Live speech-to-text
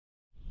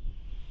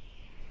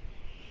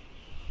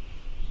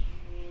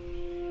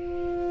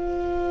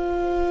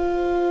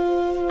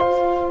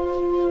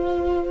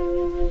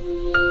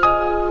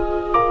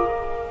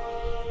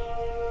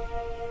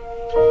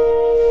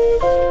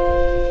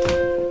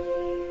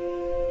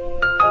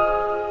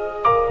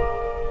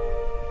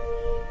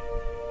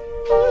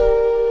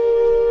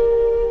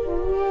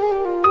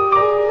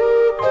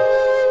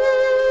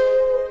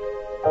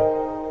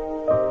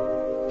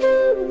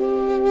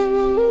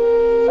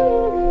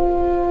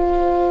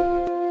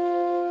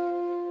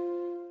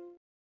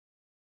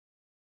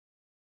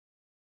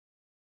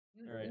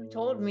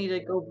told me to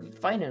go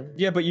find him.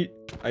 Yeah, but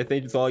I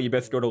think it's all you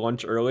best go to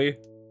lunch early.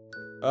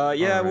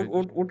 Yeah, Alright.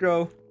 we'll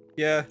go.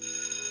 Yeah.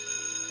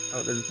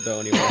 Oh, there's the bell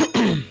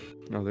anyway.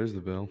 Oh, there's the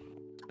bell.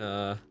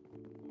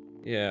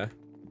 Yeah.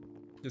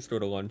 Just go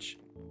to lunch.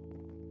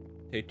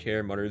 Take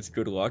care, Mutters.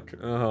 Good luck.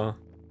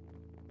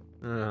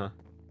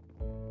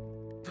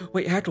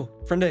 Wait, Hackle,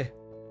 Frienda.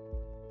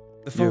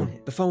 The phone. Yeah.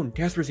 The phone.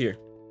 Casper's here.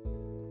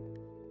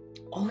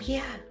 Oh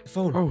yeah. The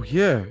phone. Oh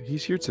yeah,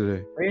 he's here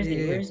today. Where is he?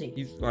 Yeah, Where is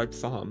he? I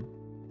saw him.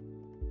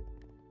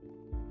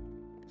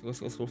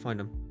 So let's go find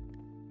him.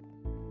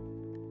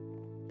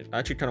 I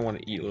actually kind of want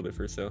to eat a little bit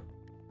first, though.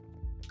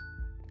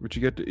 What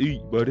you got to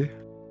eat, buddy?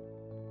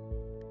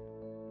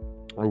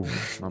 Oh,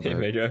 my Hey, bad.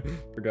 Mega.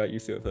 Forgot you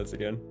see with us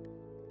again.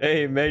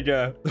 Hey,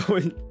 Mega.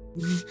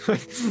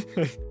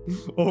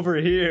 Over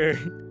here.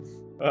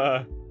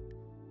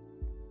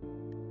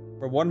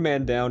 We're one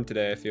man down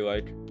today, I feel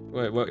like.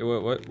 Wait,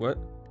 what?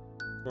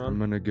 I'm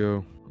gonna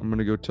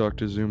go talk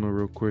to Zooma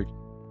real quick.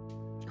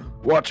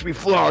 Watch me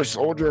fly,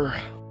 soldier.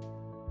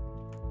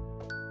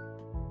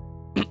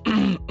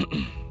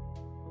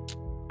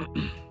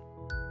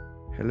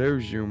 Hello,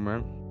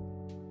 Zooma.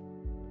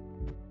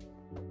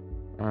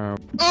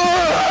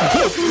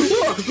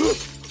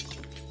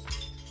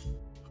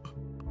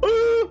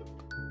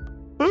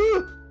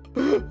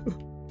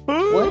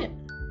 What?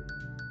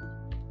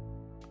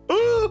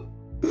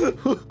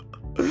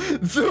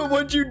 Zoom,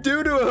 what'd you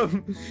do to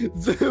him?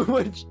 Zoom,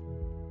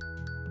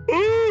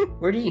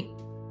 Where'd he?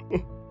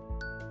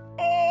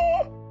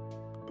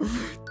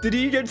 Did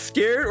he get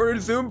scared or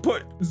did Zoom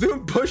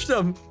pushed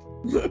him?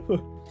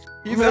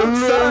 He's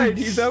outside.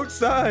 He's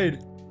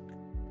outside.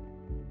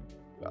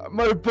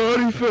 My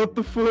body felt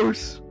the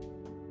force.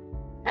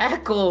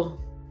 Hackle.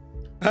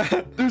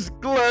 There's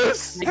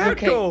glass.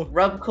 Hackle. Okay,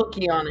 rub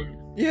cookie on it.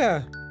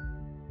 Yeah.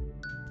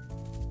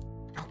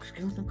 Oh, just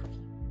give him some cookie.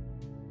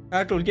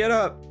 Hackle, get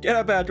up. Get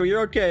up, Hackle.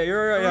 You're okay.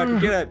 You're alright, Hackle.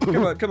 Get up.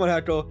 Come on,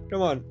 Hackle.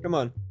 Come on,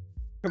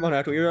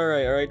 Hackle. You're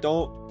alright,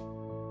 Don't.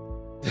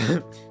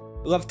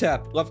 Left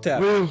tap.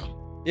 Will,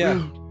 Yeah.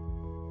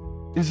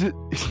 Will, is it?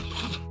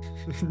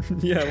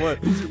 Yeah,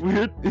 what? Is it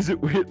weird? Is it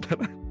weird that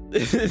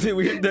Is it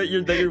weird that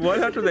you're what,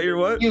 Hackle? That you're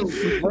what? You.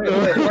 What?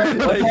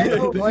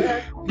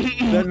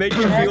 That make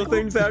you feel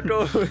things,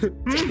 Hackle?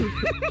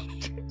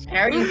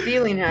 How are you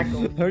feeling,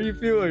 Hackle? How are you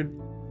feeling?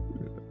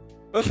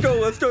 Let's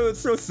go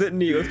sit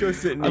and eat.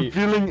 I'm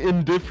feeling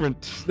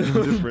indifferent.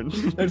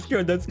 That's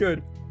good.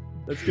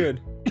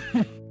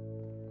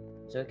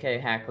 It's okay,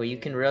 Hackle. You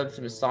can rub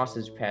some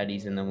sausage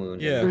patties in the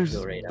wound. Yeah. And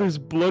it'll feel right out. There's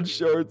blood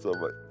shards on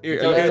my. Here,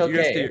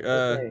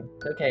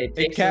 It's okay.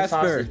 Take some Casper.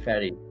 sausage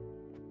patty.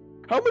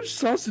 How much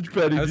sausage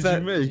patty How's did that?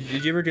 you make?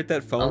 Did you ever get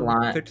that phone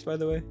lot. fixed, by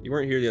the way? You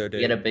weren't here the other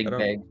day. Get a big I don't-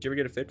 bag. Did you ever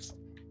get it fixed?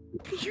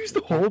 You used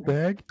the whole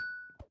bag.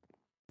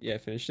 Yeah, I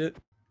finished it.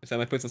 Is that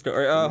my place? Let's go.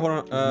 Alright, hold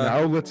on.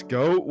 Now let's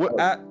go. What?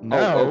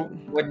 Now, Oh,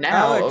 what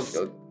now? Alex.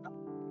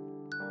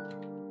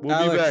 We'll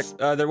Alex, be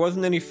back. there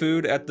wasn't any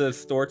food at the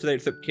store today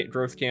except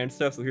gross canned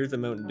stuff, so here's a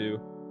Mountain Dew.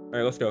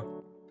 Alright, let's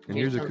go. And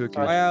here's a cookie.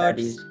 Bye,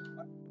 Alex.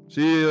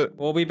 See ya.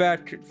 We'll be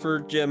back for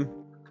gym.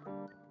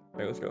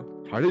 Alright, let's go.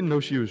 I didn't know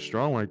she was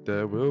strong like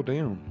that. Well,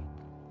 damn.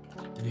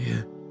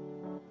 Yeah.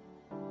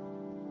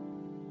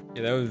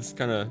 Yeah, that was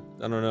kind of,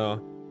 I don't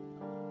know.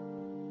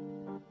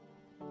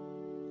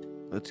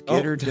 Let's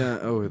get her down.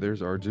 Oh,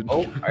 there's Argent.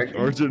 Oh, Argent.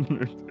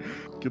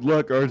 Argent. Good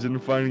luck,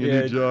 Argent, finding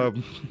a new job.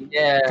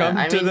 Yeah, Come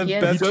I to mean, the he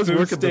has- best He does food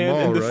work at the stand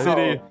in mall, the right?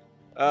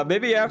 city.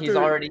 Maybe after. He's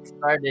already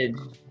started.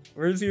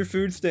 Where's your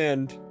food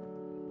stand?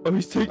 Oh,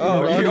 he's taking.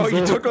 Oh, Ronnie's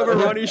you took over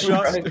Ronnie's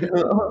shop.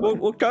 We'll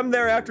We'll come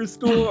there after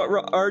school,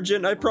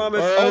 Argent. I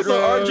promise. All right, Also,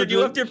 Argent,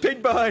 you Argent. left your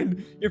pig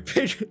behind. Your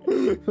pig.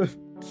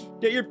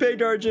 Get your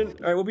pig,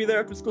 Argent. All right, we'll be there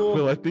after school.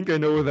 Well, I think I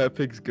know where that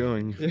pig's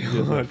going.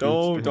 Don't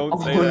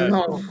say Oh that.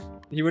 no!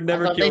 He would I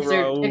never thought kill they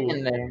served chicken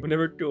Raul. there. Would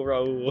never kill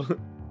Raul.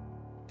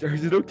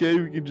 Is it okay?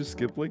 We can just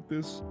skip like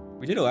this.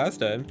 We did it last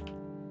time.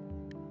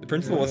 The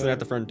principal wasn't at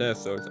the front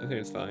desk, so I think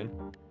it's fine.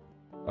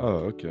 Oh,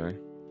 okay.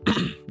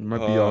 You might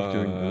be off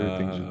doing weird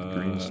things with the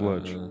green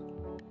sludge.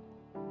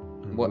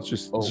 What?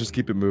 Let's just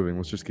keep it moving.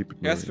 Let's just keep it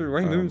moving. Casper, why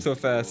are you moving so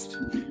fast?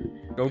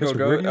 Go, Casper,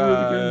 go, where do you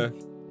live go.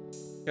 again?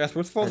 Casper,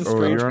 what's all the Oh,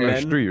 strange you're on our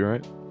men? street,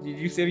 right?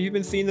 Have you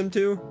been seeing them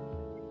too?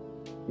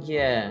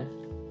 Yeah.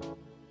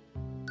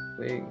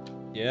 Wait.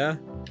 Yeah?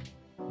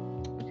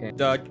 Okay.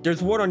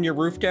 There's one on your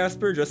roof,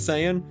 Casper, just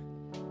saying.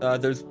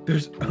 There's...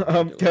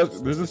 Casper,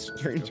 there's a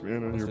strange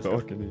man on your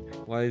balcony.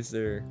 Why is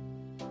there...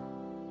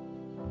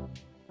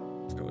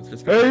 Let's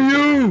just go. Hey,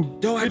 you!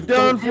 Don't, Get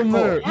down from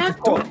there! I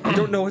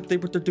don't know what they're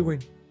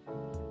doing.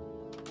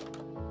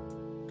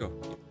 Go.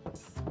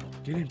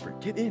 Get in, Brick.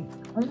 Get in.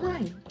 Oh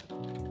my.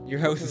 Your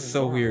house is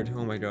so weird.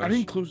 Oh my gosh. I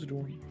didn't close the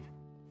door.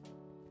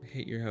 I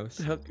hate your house.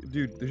 What the heck?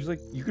 Dude, there's like,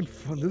 you can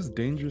find this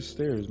dangerous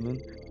stairs, man.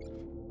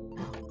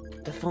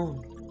 The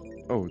phone.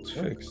 Oh, it's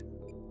fixed.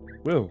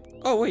 Will.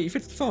 Oh wait, you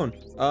fixed the phone.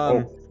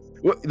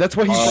 What? That's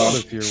why he's out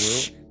of here,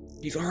 Will.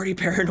 He's already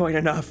paranoid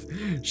enough.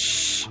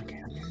 Shh.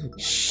 Okay.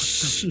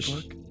 Shh.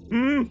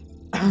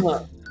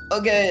 Fuck.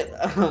 Okay.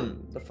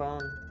 The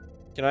phone.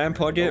 Can I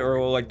unplug it or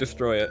will like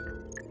destroy it?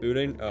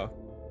 Booting? Oh.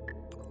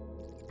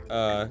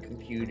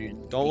 Computers.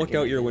 Don't look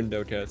out your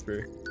window,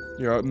 Casper.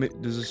 Yeah,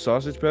 does a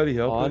sausage patty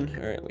help? On.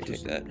 All right, let me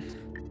take that.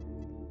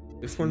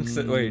 This one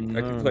said, wait,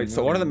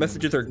 so one of the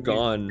messages are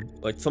gone.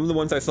 Like some of the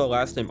ones I saw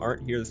last time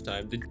aren't here this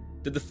time. Did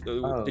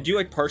you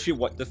like partially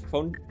what the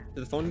phone?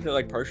 Did the phone get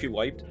like partially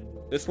wiped?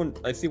 This one,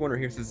 I see one right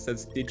here that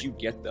says, "Did you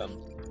get them?"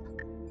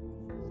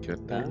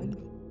 Get them?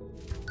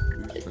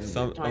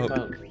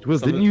 Well,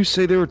 didn't you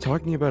say they were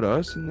talking about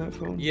us in that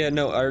phone? Yeah,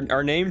 no,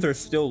 our names are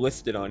still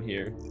listed on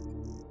here.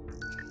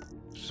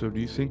 So do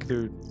you think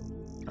they're?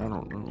 I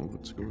don't know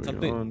what's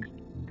going on.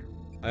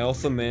 I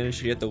also managed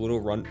to get the little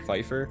runt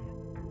Fypher.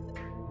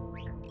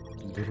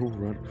 Little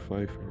runt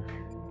Fypher.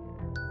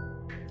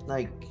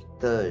 Like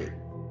the.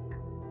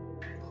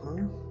 Huh?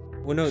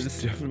 Well, no,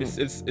 this is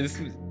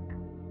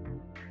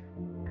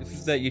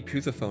that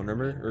Yakuza phone,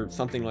 remember, or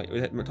something like we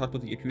had talked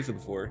about the Yakuza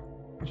before.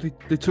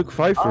 They took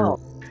Fypher. Oh.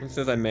 It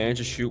says I managed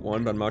to shoot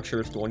one, but I'm not sure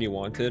it's the one you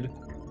wanted.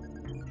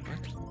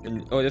 What?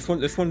 And oh, this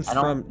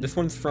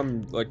one's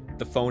from like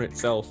the phone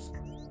itself,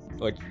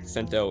 like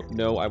sent out.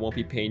 No, I won't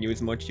be paying you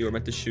as much. You were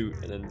meant to shoot,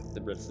 and then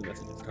the rest of the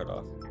message is cut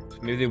off.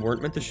 Maybe they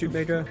weren't meant to shoot,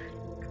 Mega.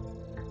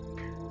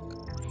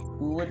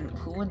 Who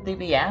would they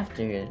be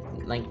after?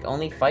 Like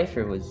only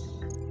Fypher was.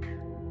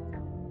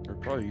 They're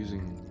probably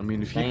using. I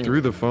mean, if he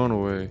threw the phone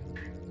away.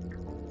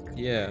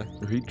 Yeah.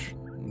 Or they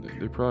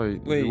probably.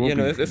 Wait, you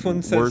know, this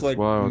one says like,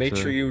 make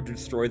sure you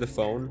destroy the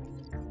phone.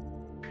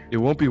 It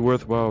won't be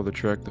worthwhile to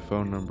track the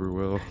phone number,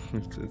 Will.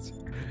 it's...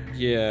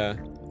 Yeah,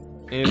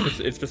 and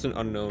it's just an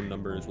unknown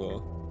number as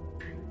well.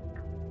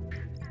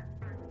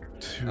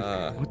 Dude,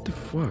 what the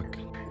fuck?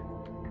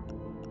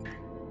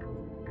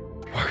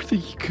 Why are the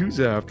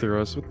Yakuza after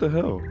us? What the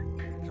hell?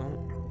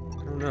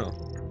 I don't know.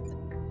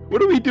 What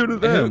do we do to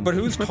them? But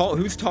who's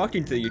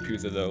talking to the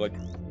Yakuza though? Like,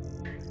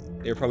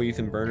 they're probably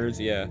using burners.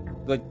 Yeah,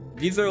 like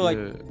these are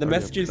like the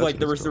messages. Like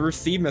the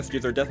received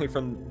messages are definitely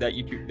from that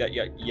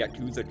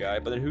Yakuza guy.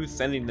 But then who's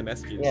sending the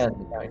messages? Yeah.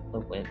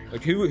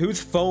 Like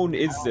whose phone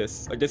is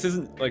this? Like this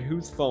isn't like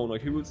whose phone?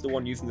 Like who's the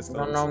one using this phone?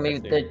 I don't know.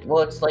 Maybe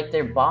well, it's like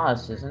their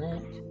boss, isn't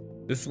it?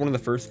 This is one of the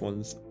first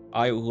ones.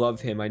 I love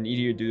him. I need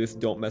you to do this.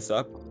 Don't mess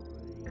up.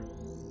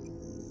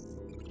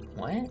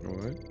 What?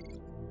 What?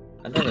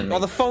 Oh,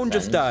 the phone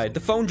just died.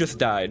 The phone just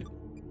died.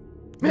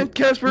 Man,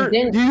 Casper,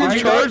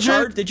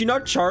 did you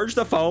not charge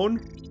the phone?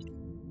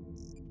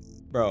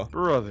 Bro.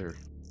 Brother.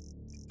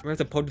 I'm gonna have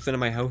to plug this into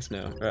my house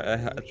now.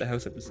 At the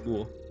house at the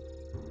school.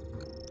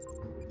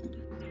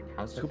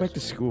 Let's go back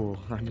to school.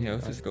 Yeah,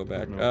 let's just go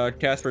back.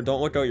 Casper,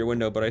 don't look out your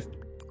window, but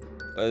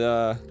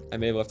I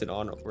may have left it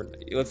on.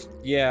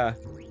 Yeah.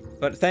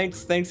 But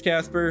thanks,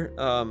 Casper.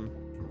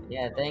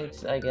 Yeah,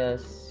 thanks, I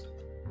guess.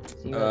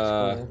 See you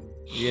at school.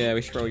 Yeah,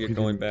 we should probably get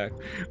going back.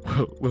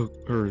 Well,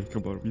 hurry,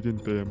 come on, we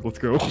didn't pay him. Let's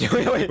go. Wait.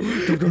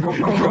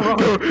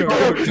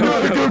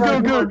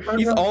 Go.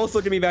 He's also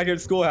gonna be back here at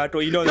school,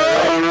 Hackle. You know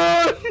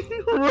that,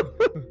 right?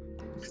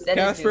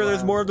 Casper,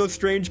 there's more of those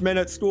strange men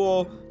at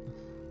school.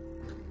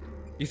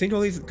 You think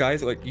all these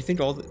guys, like, you think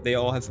they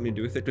all have something to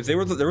do with it? Because there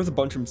was a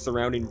bunch of them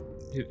surrounding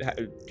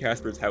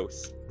Casper's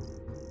house.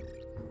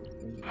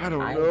 I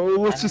don't know.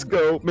 Let's just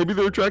go. Maybe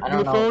they're tracking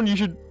the phone. You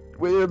should.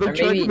 Wait, are they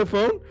tracking the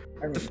phone?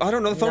 I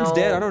don't know. The phone's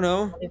dead. I don't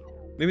know.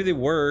 Maybe they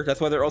were. That's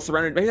why they're all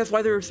surrounded. Maybe that's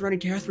why they're surrounding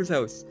Casper's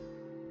house.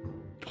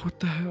 What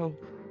the hell?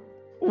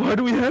 Why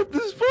do we have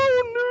this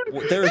phone,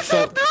 dude?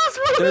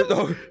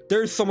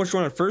 There's so much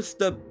going on. First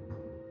the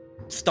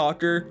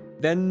stalker,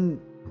 then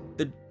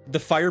the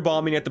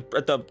firebombing at the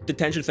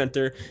detention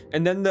center,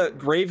 and then the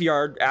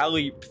graveyard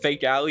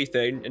fake alley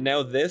thing, and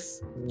now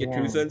this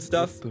Yakuza and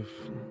stuff.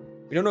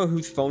 We don't know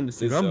whose phone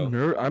this is.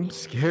 I'm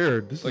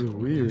scared. This is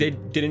weird. They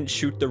didn't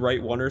shoot the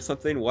right one or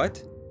something.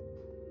 What?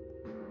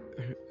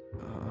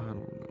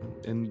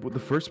 And the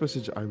first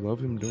message, I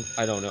love him.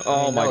 I don't know.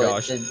 Oh my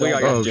gosh. We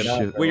gotta get the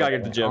gym. We gotta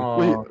get the gym.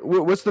 Wait,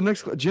 what's the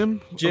next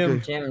gym?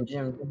 Gym.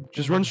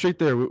 Just run straight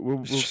there.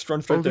 We'll just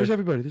run straight there.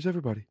 There's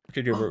everybody.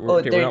 Okay, dude.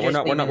 We're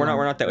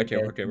not that late.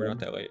 Okay, we're not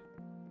that late.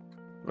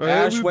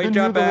 Ash, wake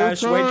up,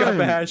 Ash. Wake up,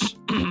 Ash.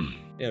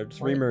 Yeah,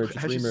 just remerge.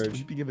 Just remerge.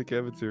 Sleeping in the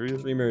cafeteria.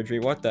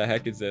 Remerge. What the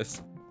heck is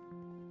this?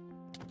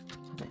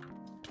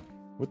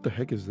 What the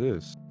heck is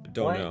this?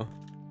 Don't know.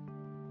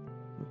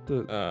 What the?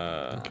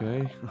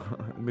 Okay.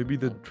 Maybe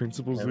the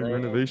principal's doing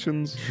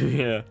renovations.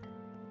 Yeah.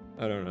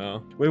 I don't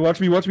know. Wait,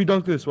 watch me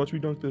dunk this.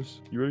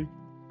 You ready?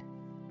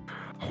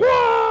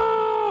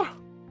 Well,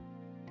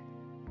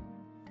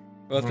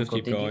 let's just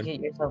keep going. Did you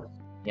get yourself?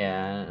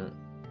 Yeah.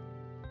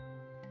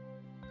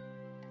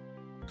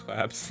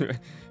 Claps.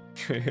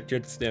 You have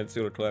to stand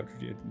still to clap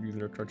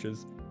using our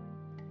crutches.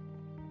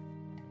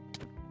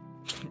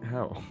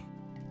 How?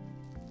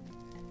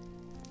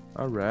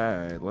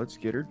 Alright, let's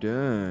get her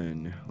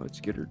done.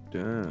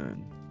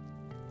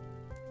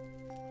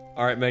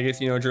 Alright, Megas,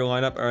 you know your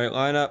lineup. Alright,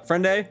 line up.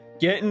 Frienda,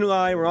 get in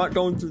line. We're not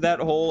going through that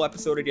whole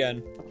episode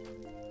again.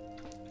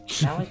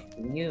 Now it's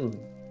you.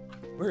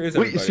 Where is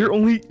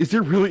everybody? Wait, is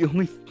there really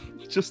only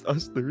just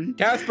us three?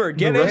 Casper,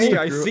 get in here.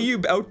 I see you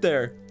out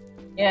there.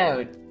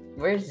 Yeah,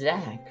 where's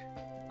Zack?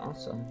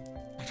 Awesome.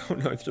 I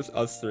don't know. It's just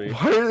us three.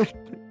 What?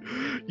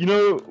 You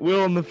know,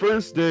 Will, on the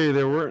first day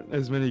there weren't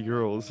as many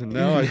girls, and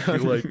now I feel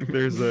like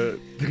there's.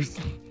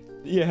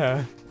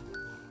 Yeah.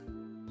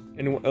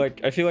 And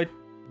like, I feel like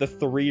the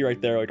three right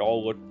there, like,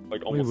 all look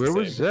like almost Wait, where the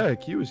was same.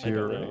 Zach? He was I here,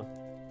 don't right? know.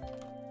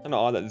 Kind of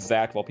odd that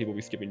Zack, while people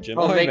be skipping gym.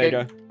 Oh, hey,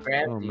 Mega.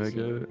 Oh,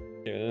 Mega.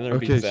 Yeah, then there'd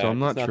be Okay, Zack. so I'm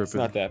not it's tripping. It's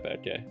not that bad.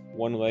 Okay,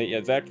 one late.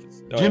 Yeah, Zack.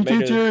 Oh, Gym Mega,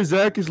 teacher,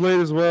 Zach is late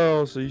as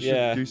well, so you should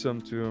Yeah. do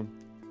something to him.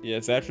 Yeah,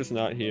 Zack's just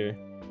not here.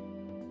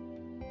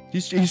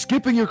 He's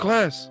skipping your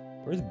class.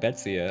 Where's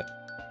Betsy at?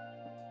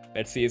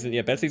 Betsy isn't.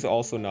 Yeah, Betsy's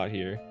also not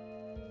here.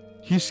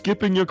 He's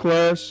skipping your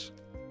class.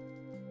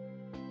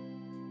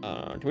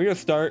 Can we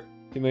just start?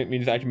 It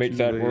means I can make Too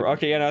that late. work.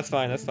 Okay, yeah, no, that's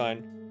fine. That's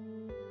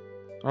fine.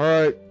 All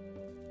right.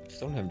 Just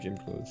don't have gym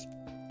clothes.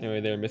 Anyway,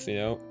 they're missing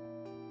out.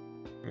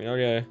 I mean,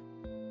 okay.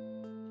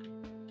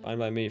 Fine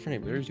by me.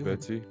 Frienda, what are you There's doing?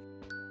 Betsy.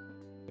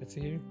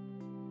 Betsy here?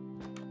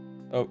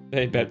 Oh,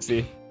 hey,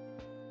 Betsy.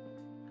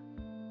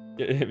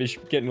 Get in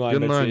line,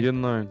 Get in Betsy. line. Get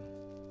in line.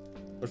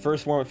 But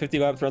first warm up 50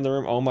 laps around the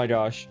room. Oh my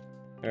gosh.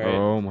 Alright.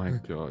 Oh my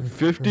god.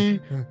 50?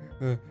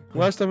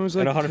 Last time it was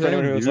like And 100 for 10,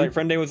 anyone who was dude. late.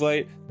 Frienda was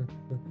late.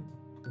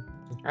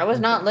 I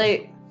was not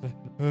late.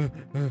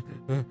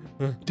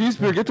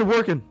 DSpirit, get to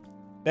working.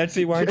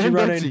 Betsy, why aren't you And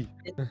running?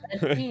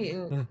 Betsy.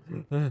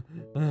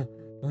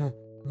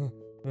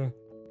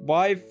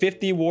 Why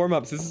 50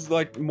 warm-ups? This is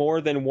like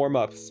more than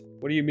warm-ups.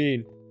 What do you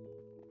mean?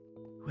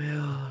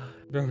 Well,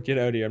 Bro, get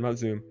out of here. I'm not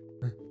Zoom.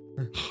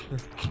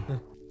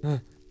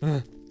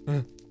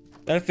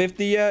 That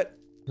 50 yet?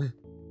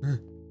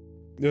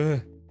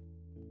 Ugh.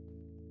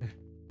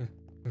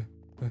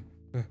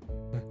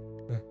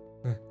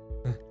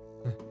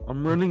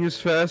 I'm running as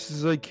fast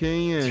as I You're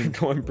can.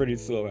 going pretty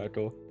slow,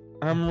 Hackle.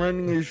 I'm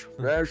running as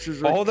fast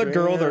as I can. All the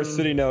girls are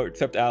sitting out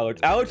except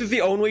Alex. Alex is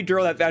the only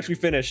girl that's actually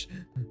finished.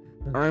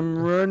 I'm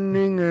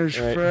running as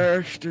Alright.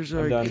 fast as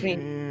I'm I done.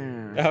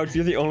 can. Alex,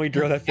 you're the only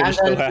girl that finished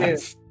the done too.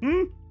 last.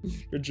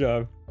 Good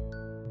job.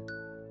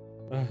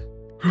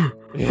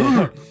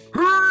 Yeah.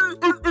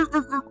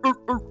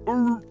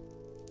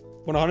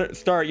 100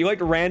 start. You like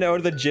ran out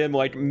of the gym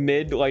like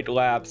mid like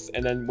laps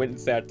and then went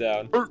and sat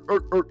down.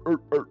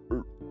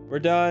 We're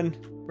done.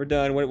 We're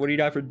done. What do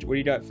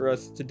you got for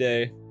us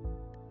today?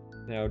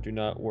 Now do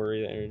not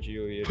worry. The energy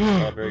will be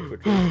out very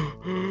quickly.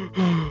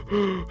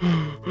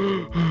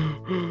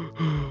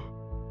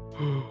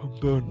 I'm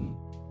done.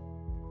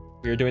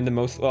 We're doing the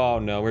most. Oh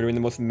no, we're doing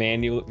the most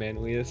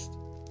manliest,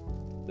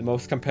 the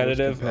most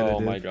competitive. Oh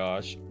my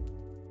gosh.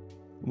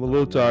 I'm a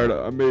little tired.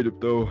 I made it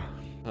though.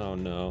 Oh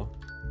no,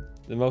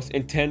 the most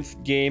intense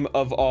game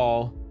of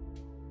all.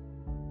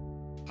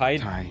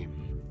 Hide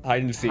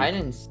and seek. Hide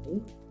and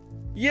seek?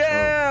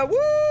 Yeah, woo!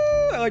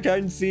 I like hide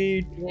and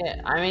seek.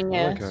 Yeah, I mean, I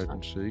yeah. like it's hide fine.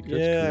 and seek. That's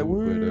Yeah, cool,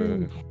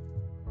 woo.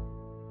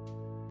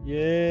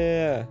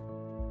 Yeah.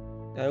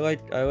 I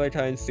like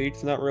hide and seek.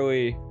 It's not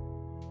really.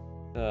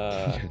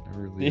 not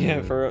really,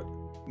 Yeah, for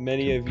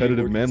many of you.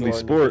 competitive working manly so hard.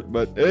 sport,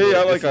 but hey,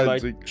 I This like is hide my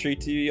and seek. treat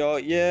to you, y'all.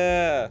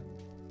 Yeah.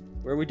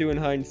 Where are we doing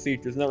hide and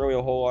seek? There's not really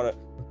a whole lot of.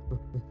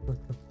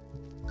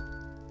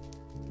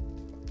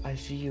 I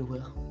see you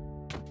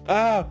will.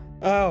 Ow!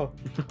 Ow!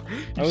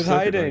 I was suck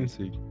at hide hiding. and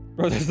seek.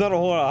 Bro, there's not a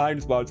whole lot of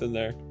hiding spots in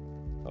there.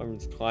 I'm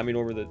just climbing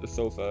over the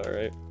sofa,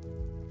 alright?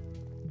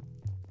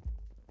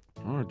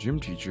 Oh, gym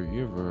teacher,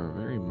 you have a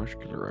very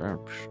muscular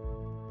abs.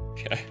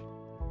 Okay.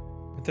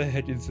 What the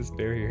heck is this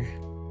barrier?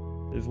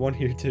 There's one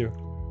here too.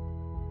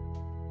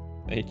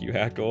 Thank you,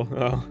 Hackle.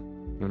 Oh.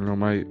 I don't know,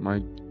 my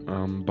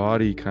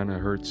body kind of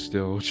hurts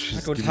still. Just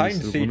Hackle, give it's me hide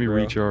and some- seek, let me bro.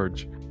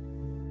 recharge.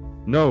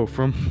 No,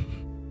 from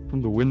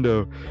the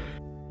window.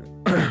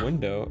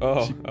 Window?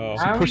 Oh, oh.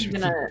 How are push we me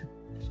gonna...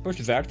 Push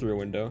Zack through a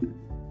window.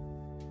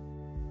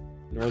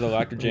 Nor the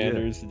lack of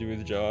janitors to do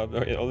his job.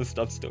 Oh, yeah, all this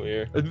stuff's still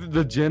here.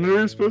 The janitor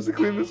is supposed to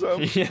clean this up.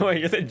 Yeah, wait,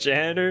 you're the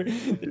janitor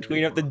to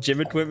clean up the gym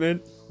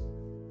equipment.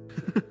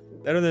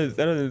 That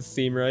doesn't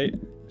seem right.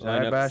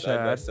 Line up side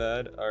by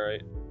side. All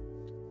right.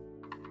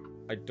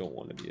 I don't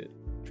want to be it.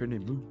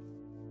 Trinity, move.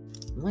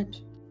 What?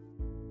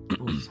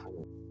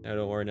 Now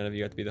don't worry, none of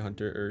you have to be the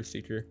hunter or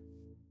seeker.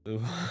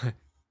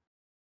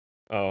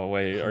 Oh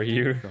wait, are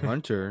you? The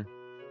hunter.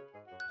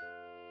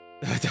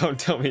 Don't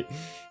tell me.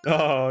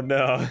 Oh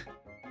no.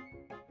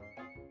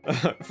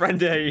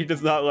 Frienda, he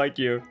does not like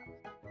you.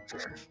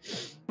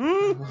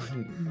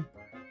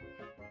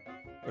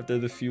 But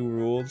there's a few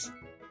rules.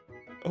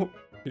 Oh,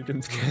 here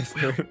comes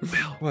Casper.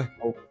 What?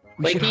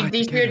 Wait,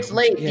 DSpirit's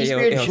late. Yeah,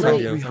 DSpirit's yeah,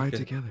 late. yeah. We okay. hide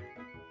together.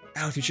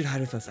 Alex, you should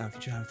hide with us. Alex,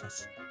 you should hide with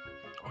us.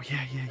 Oh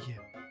yeah.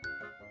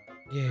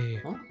 Yeah.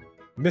 Huh?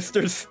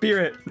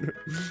 Mr.Spirit.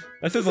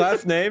 That's his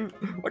last name?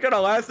 What kind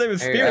of last name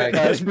is Hey, Spirit?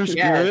 Casper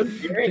Yeah, Spirit.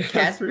 Spirit, Casper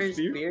Casper Spirit?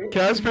 Spirit.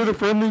 Casper the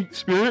friendly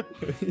spirit.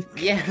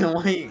 Yeah,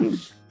 wait.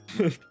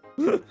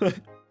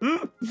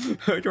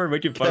 We're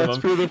making fun of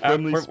Casper him. the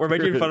friendly We're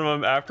making spirit. fun of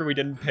him after we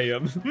didn't pay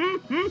him.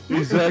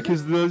 Zack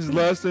his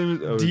last name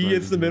is. Oh, D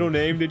it's is the middle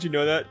name. Did you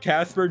know that?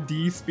 Casper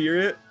D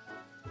Spirit.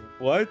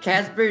 What?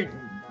 Casper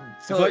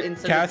So it's like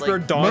instead Casper,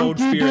 of, like, Donald,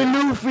 Monkey D. Spirit.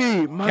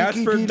 Luffy. Monkey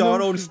Casper, D.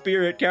 Donald, Luffy.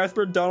 Spirit.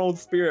 Casper, Donald,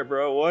 Spirit,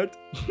 bro. What?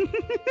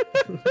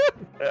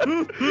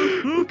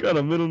 What kind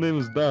of middle name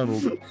is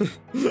Donald?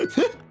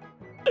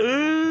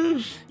 You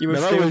must Man, I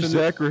stay wish within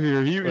Zack were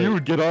here. He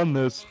would get on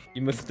this.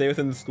 You must stay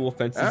within the school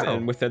fences Ow.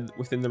 and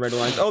within the red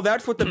lines. Oh,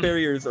 that's what the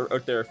barriers are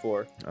out there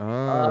for.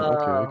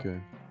 Ah, okay.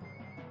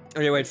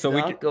 Okay, wait. So we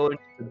not can go into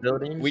the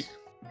buildings.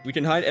 we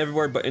can hide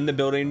everywhere, but in the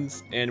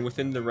buildings and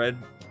within the red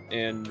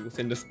and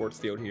within the sports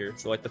field here.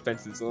 So like the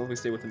fences. As long as we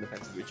stay within the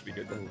fences, we should be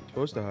good. Oh,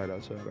 supposed to hide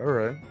outside. All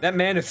right. That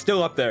man is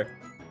still up there,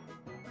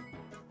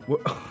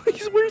 What?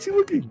 Where is he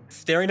looking?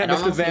 staring I at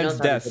don't know Mr. if he knows Zan's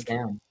how to get desk.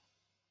 down.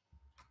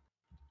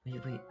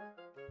 Wait.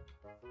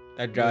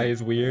 That guy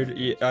is weird.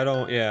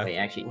 Yeah. Wait,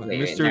 actually,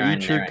 Mr.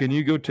 Eacher, can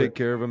you go take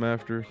care of him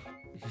after?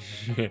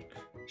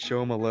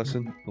 Show him a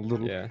lesson, a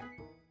little. Yeah.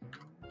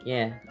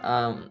 Yeah.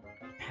 Hackle.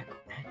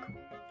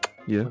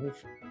 Yeah. What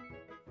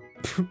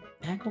if...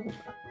 Hackle?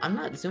 I'm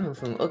not zooming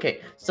from.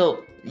 Okay,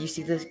 so you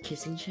see this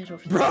kissing shit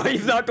over there? Bro,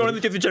 he's not going to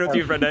the kitchen channel with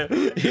you,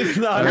 Frienda. He's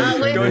not. Not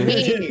with going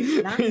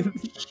me.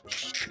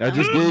 I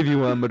just gave you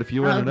one, but if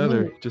you want Not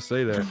another, me. just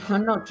say that. Oh,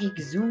 no, take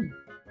zoom.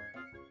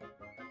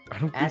 I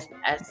don't Ask.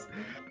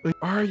 think.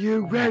 Are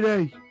you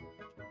ready?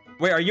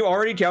 Wait, are you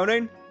already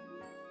counting?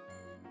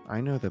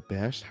 I know the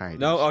best hiding.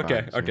 No.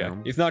 Okay. spots, Okay. you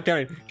know? He's not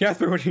counting.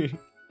 Casper, what do you?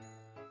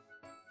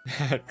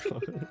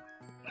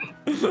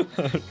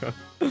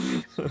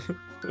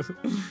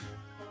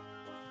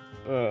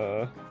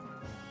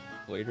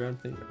 Blade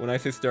round thing. When I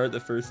say start, the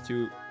first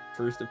of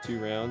two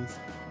rounds.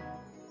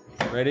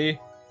 Ready?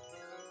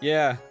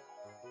 Yeah.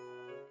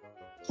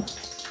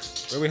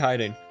 Where are we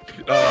hiding?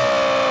 Where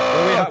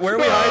are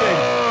we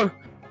hiding?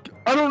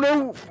 I don't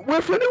know. Where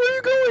are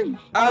you going?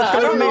 Alex, I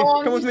come don't with me.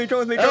 know. Come with me. Come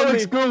with me. Come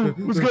Alex, with me. go.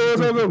 Let's go.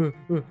 Let's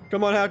go.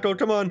 Come on, Hackle.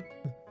 Come on.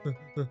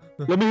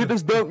 Let me hit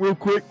this dunk real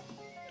quick.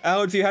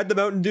 Alex, you had the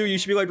Mountain Dew. You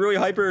should be like really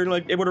hyper and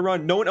like able to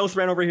run. No one else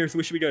ran over here, so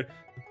we should be good.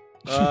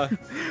 Yeah,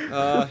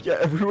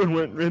 everyone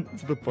went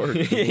into the park.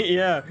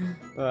 Yeah.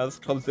 That's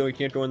Cubbzoo. We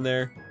can't go in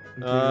there.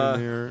 Get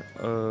in there.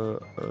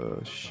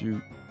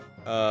 Shoot.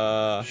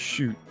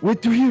 Shoot.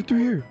 Wait, through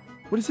here.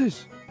 What is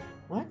this?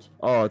 What?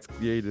 Oh, it's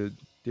gated.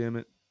 Damn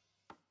it.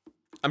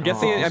 I'm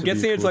guessing. this I'm would be a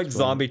guessing it's cool like spot.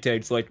 zombie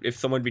takes. Like if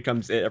someone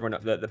becomes it, everyone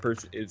the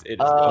person is it.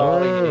 Oh,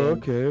 Oh,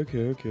 yeah.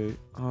 okay.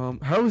 How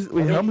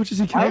much is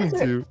he How is counting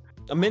to?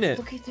 A minute.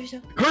 Okay, there's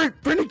a Hurry,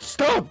 Brennan,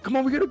 stop! Come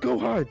on, we gotta go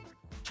hide.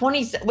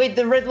 20. Wait,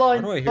 the red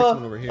line. How do I hear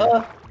someone over here?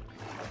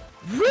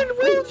 Brennan,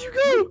 where did you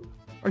go?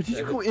 Or did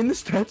you go in the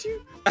statue?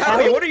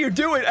 Allie, what are you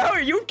doing? Allie,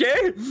 are you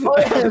okay?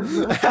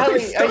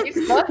 Allie, are you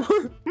stuck?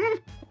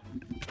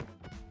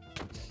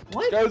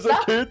 What? Guys,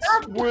 I can't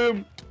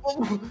swim.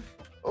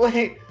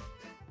 Wait.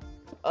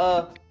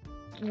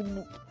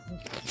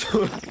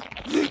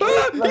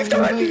 He's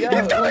coming!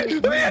 He's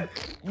coming! Man!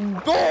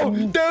 Go!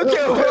 Don't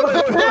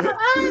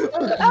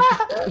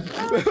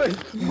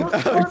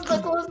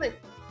Close it.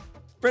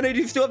 Brennan, do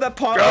you still have that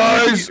pot?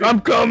 Guys, I'm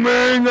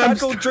coming!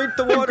 Hackle, drink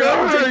the water!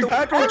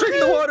 Hackle, drink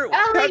the water!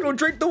 Allie! Hackle,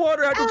 drink the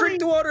water! Hackle, drink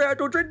the water!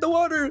 Hackle, drink the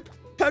water!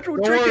 Hackle,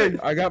 Don't drink worry, it!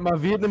 I got my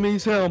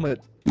Vietnamese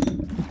helmet.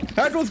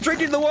 Hackle's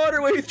drinking the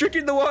water! Wait, he's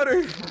drinking the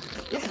water!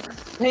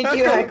 Thank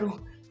you, Hackle.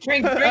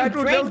 Drink.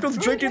 Hackle's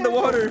drinking the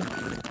water!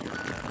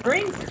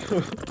 Drink.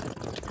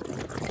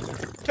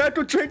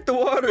 Hackle, drink the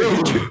water!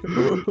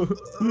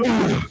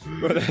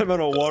 Bro, that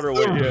amount of water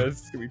weight, yeah,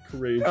 it's gonna be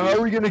crazy. How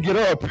are we gonna get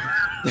up?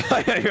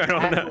 I don't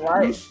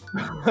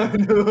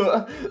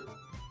know.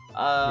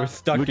 We're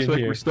stuck Looks in like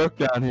here. we're stuck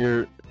down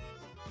here.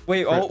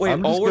 Wait, all we're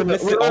I'm just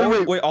missing.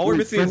 gonna- All we're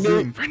missing is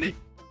Zoom. Brennan,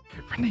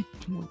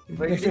 come on.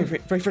 Friend.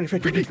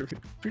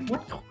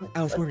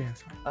 Alex, where are you?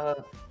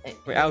 Hey,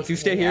 Wait, Alex, you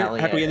stay here. Allie,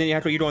 Hackle, and then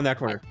you go in that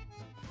corner.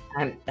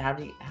 And how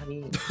do you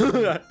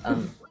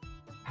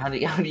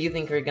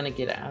think we're gonna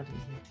get out of here?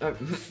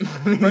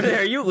 Friend,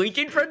 are you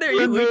leaking? Friend, are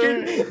you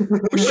leaking?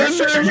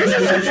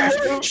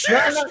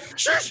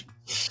 Shush!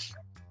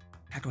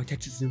 How do I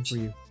touch the Zoom for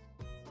you?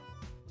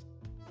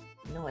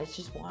 No, it's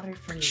just water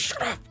for me.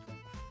 Shut up!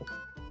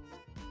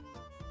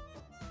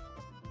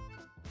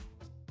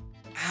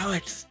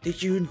 Alex,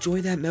 did you enjoy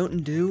that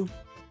Mountain Dew?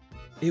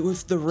 It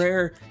was the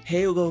rare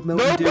Halo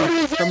Mountain Dew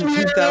Nobody's from in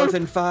here!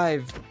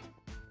 2005.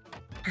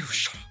 Oh,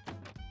 shut up.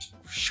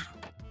 Shut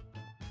up.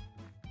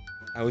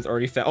 I was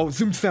already found. Oh,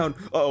 Zoom's found.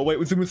 Uh-oh, wait,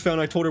 when Zoom was found,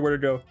 I told her where to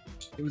go.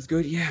 It was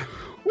good, yeah.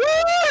 Get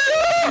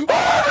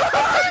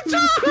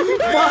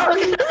out!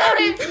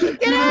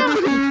 Get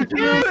out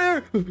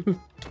there!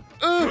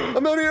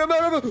 I'm out here, I'm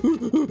out here.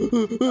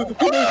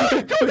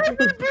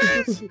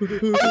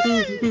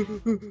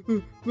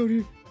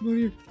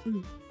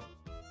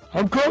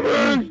 I'm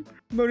coming!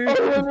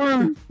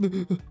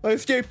 I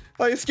escaped!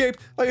 Well, I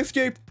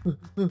escaped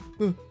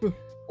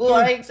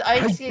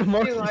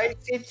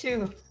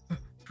too.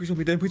 Please don't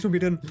be done.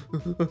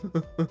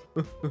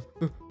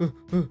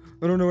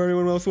 I don't know where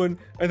anyone else went.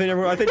 I think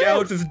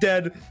Alex is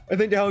dead.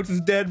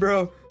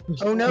 Bro.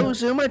 Oh no,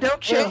 Zooma,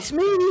 don't chase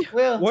me!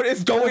 Will. What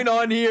is going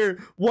on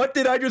here? What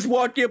did I just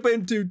walk up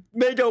into?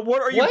 Mega,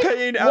 what are you What?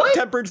 paying What?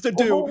 Temperance to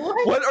do?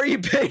 What? What are you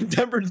paying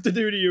Temperance to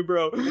do to you,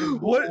 bro?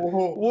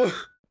 What?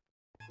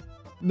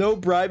 No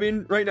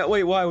bribing right now?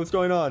 Wait, why? What's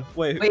going on?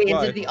 Wait, Wait,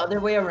 why? is it the other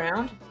way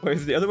around? Wait,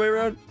 is it the other way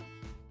around?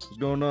 What's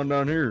going on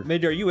down here?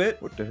 Mega, are you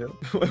it? What the hell?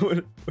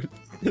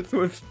 This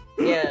was...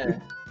 Yeah.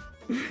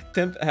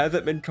 Temp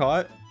hasn't been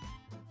caught?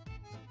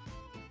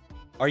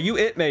 Are you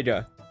it,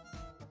 Mega?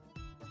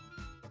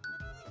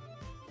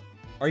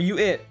 Are you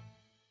it?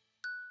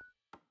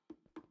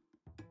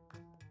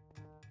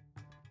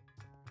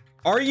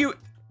 Are you?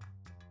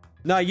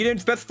 Nah, you didn't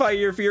specify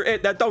here for your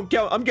it. That don't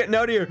count. I'm getting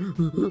out of here.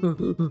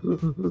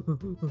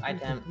 I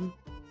Temp.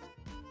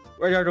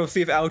 We're gonna go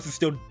see if Alex is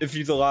still, if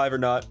she's alive or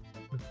not.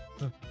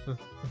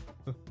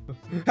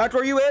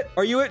 Hackle, are you it?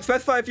 Are you it?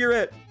 Specify if you're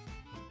it.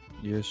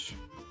 Yes.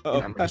 Uh-oh.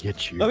 I'm gonna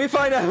get you. Let me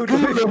find out.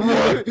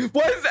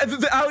 What is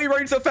the alley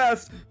running so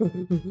fast?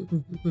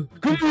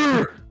 Come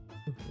here!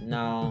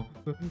 No.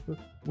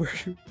 Where?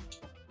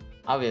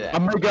 I'll be there. I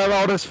might got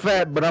all this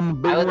fat, but I'm a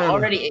big I was runner.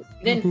 already.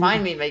 You didn't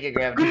find me,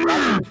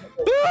 MegaGravity.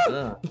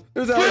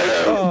 There's Alex.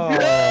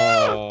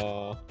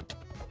 Oh.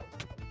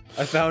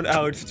 I found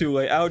Alex too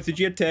late. Alex, did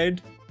you get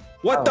tagged?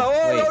 What the?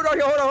 wait. Oh,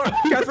 no, hold on.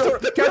 Casper, hold on.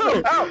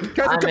 Casper, ow!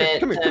 Casper, come here.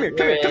 Casper,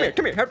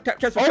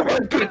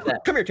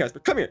 come here, Casper.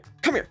 Come here.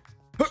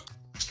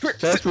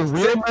 Casper,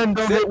 real men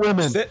don't hit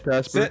women. Sit,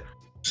 Casper.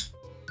 sit.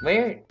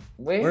 Where?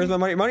 Where's my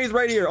money? Money's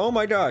right here. Oh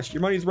my gosh,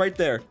 your money's right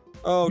there.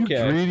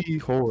 Okay. You greedy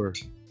whore.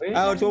 Where's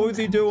Alex, my what was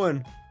he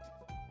doing?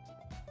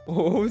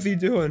 What was he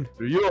doing?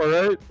 Are you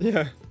alright?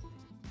 Yeah.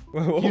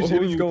 What He's was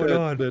hitting you going with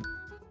on? that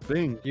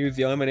thing. He was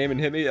yelling my name and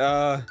hit me.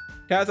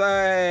 Casper,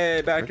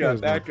 hey, back That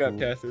up, guy's not cool.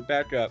 Casper,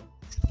 back up.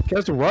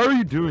 Casper, why are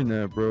you doing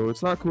that, bro?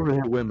 It's not cool to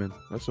hit women.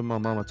 That's what my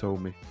mama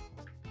told me.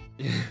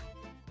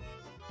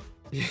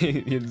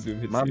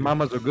 My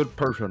mama's a good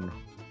person.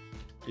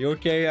 You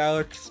okay,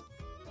 Alex?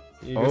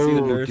 You go see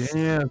the Oh, nurse?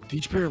 damn.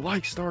 DSpirit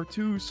likes Star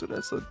too, so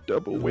that's a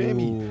double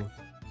whammy. Ooh.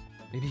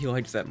 Maybe he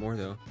likes that more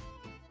though.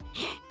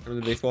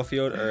 Remember the baseball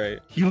field? All right.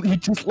 He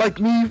just like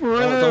me for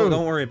real.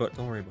 Don't worry about it.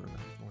 Don't worry about it.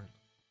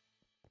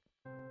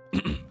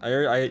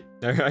 I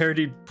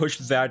already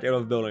pushed Zack out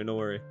of the building. Don't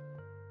worry.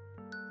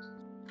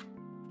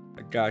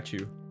 I got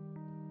you.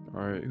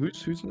 All right.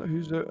 Who's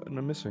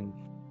missing?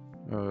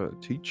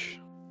 Teach.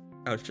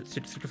 Oh,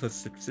 sit with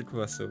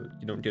us so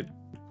you don't get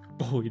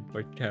bullied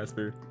by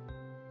Casper.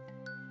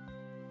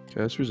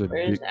 Casper's a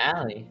Where's big.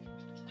 Allie?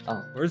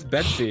 Oh. Where's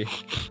Betsy?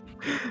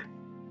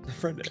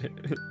 Friend.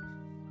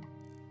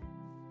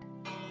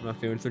 I'm not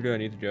feeling so good. I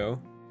need to go.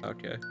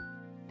 Okay.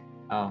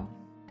 Oh.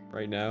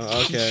 Right now.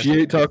 Okay.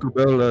 She ate Taco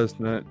Bell last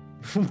night.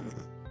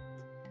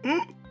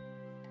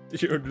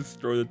 You'll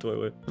destroy the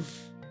toilet.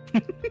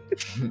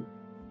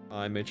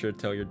 I made sure to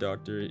tell your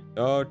doctor.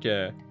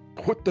 Okay.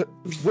 What the?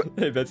 What?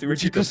 Hey Betsy, where'd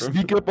Did she you come just from?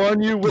 sneak up on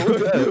you? What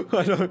was that?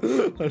 I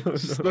don't know.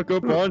 Snuck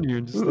up on you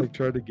and just like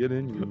tried to get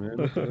in you, man.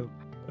 What the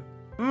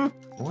hell?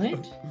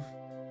 What?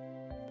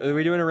 Are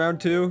we doing a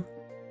round 2?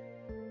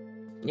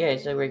 Yeah,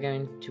 so we're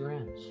going 2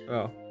 rounds.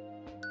 Oh.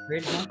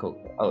 Where's Hackle?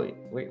 Oh,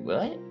 wait,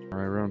 what? All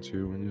right, round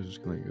 2. When you're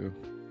just gonna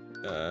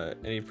go.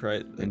 Any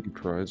prize? Any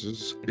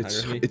prizes?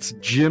 Hierarchy? It's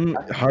Jim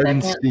hide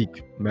and seek.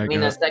 I mean, the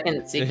Mega.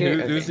 second seeker?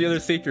 Who's Okay. the other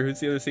seeker? Who's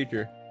the other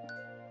seeker?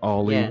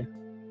 Ollie. Yeah.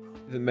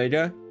 Is it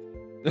Mega?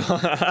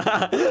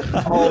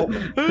 Oh.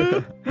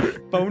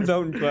 Phone's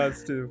out in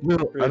class too. No, I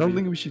don't Crazy.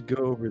 think we should go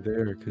over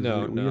there because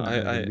No, we no,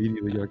 I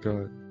immediately got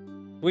caught.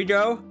 We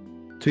go.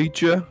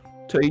 Teacher,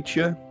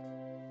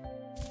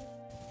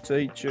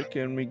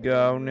 can we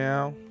go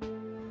now?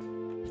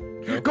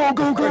 Go,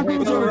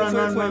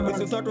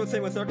 Let's start the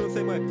same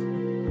way.